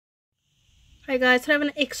Hi guys, I have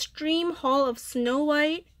an extreme haul of Snow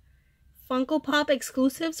White Funko Pop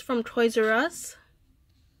exclusives from ToysRus.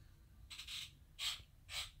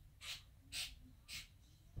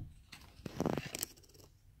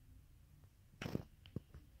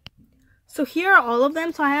 So here are all of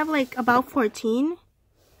them. So I have like about 14.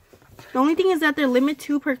 The only thing is that they're limit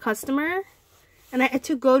 2 per customer. And I had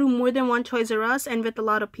to go to more than one ToysRus and with a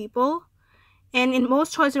lot of people. And in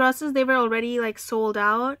most ToysRuses, they were already like sold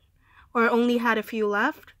out or only had a few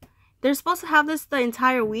left. They're supposed to have this the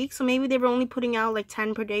entire week, so maybe they were only putting out like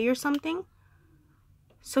 10 per day or something.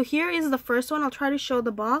 So here is the first one. I'll try to show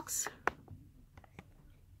the box.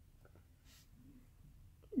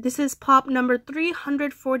 This is Pop number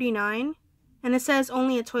 349, and it says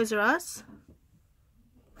only at ToysRus.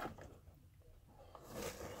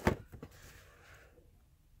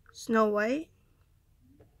 Snow White.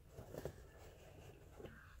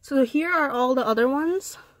 So here are all the other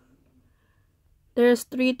ones. There's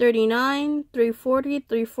 339, 340,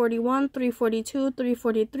 341, 342,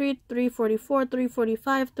 343, 344,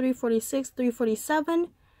 345, 346, 347,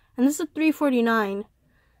 and this is 349.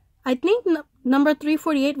 I think number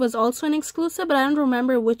 348 was also an exclusive, but I don't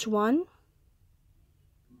remember which one.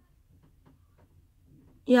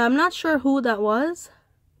 Yeah, I'm not sure who that was.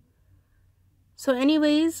 So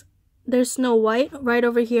anyways, there's Snow White right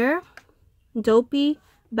over here. Dopey,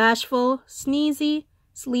 Bashful, Sneezy,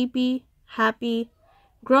 Sleepy, Happy,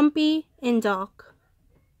 Grumpy, and Doc.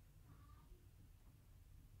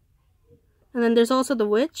 And then there's also the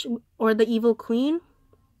Witch, or the Evil Queen.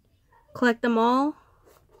 Collect them all.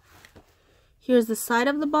 Here's the side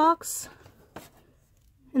of the box.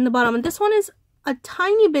 In the bottom. And this one is a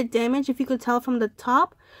tiny bit damaged, if you could tell from the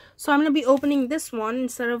top. So I'm going to be opening this one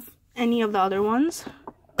instead of any of the other ones.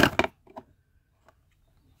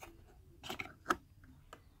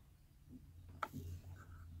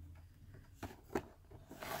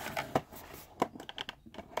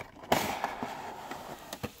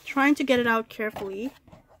 Trying to get it out carefully.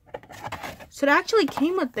 So it actually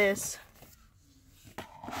came with this.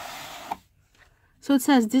 So it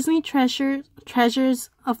says Disney Treasures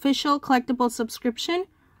official collectible subscription,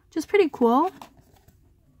 which is pretty cool.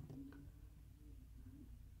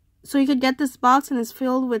 So you could get this box and it's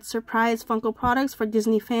filled with surprise Funko products for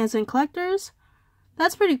Disney fans and collectors.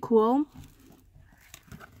 That's pretty cool.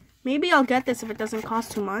 Maybe I'll get this if it doesn't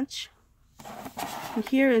cost too much. And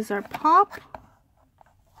here is our Pop.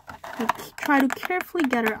 We'll try to carefully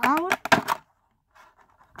get her out.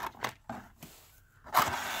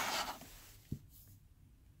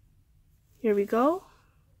 Here we go.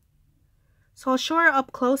 So I'll show her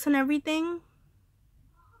up close and everything.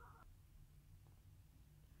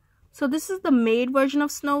 So this is the Maid version of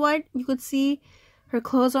Snow White. You could see her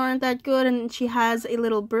clothes aren't that good, and she has a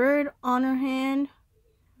little bird on her hand.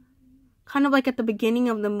 Kind of like at the beginning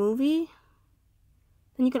of the movie.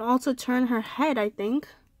 Then you can also turn her head, I think.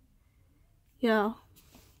 Yeah.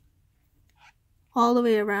 All the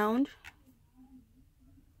way around.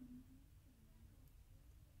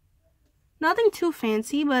 Nothing too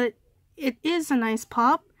fancy, but it is a nice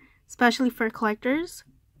pop, especially for collectors.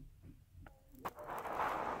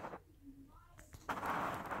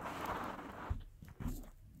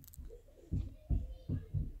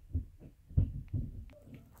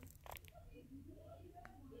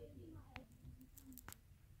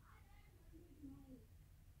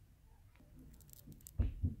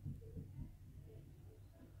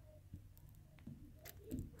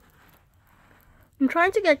 I'm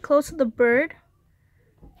trying to get close to the bird.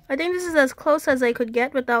 I think this is as close as I could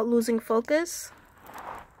get without losing focus.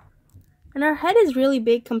 And her head is really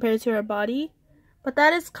big compared to her body, but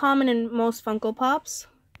that is common in most Funko Pops.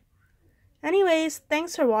 Anyways,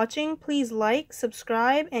 thanks for watching. Please like,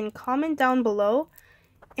 subscribe, and comment down below.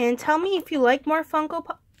 And tell me if you like more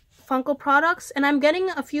Funko products. And I'm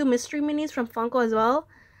getting a few mystery minis from Funko as well.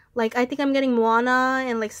 Like, I think I'm getting Moana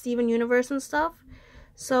and like Steven Universe and stuff.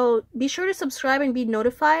 So be sure to subscribe and be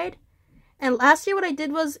notified. And last year what I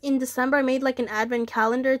did was in December I made like an advent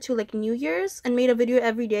calendar to like New Year's and made a video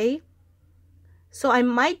every day. So I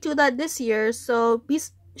might do that this year, so be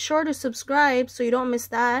sure to subscribe so you don't miss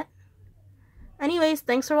that. Anyways,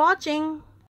 thanks for watching.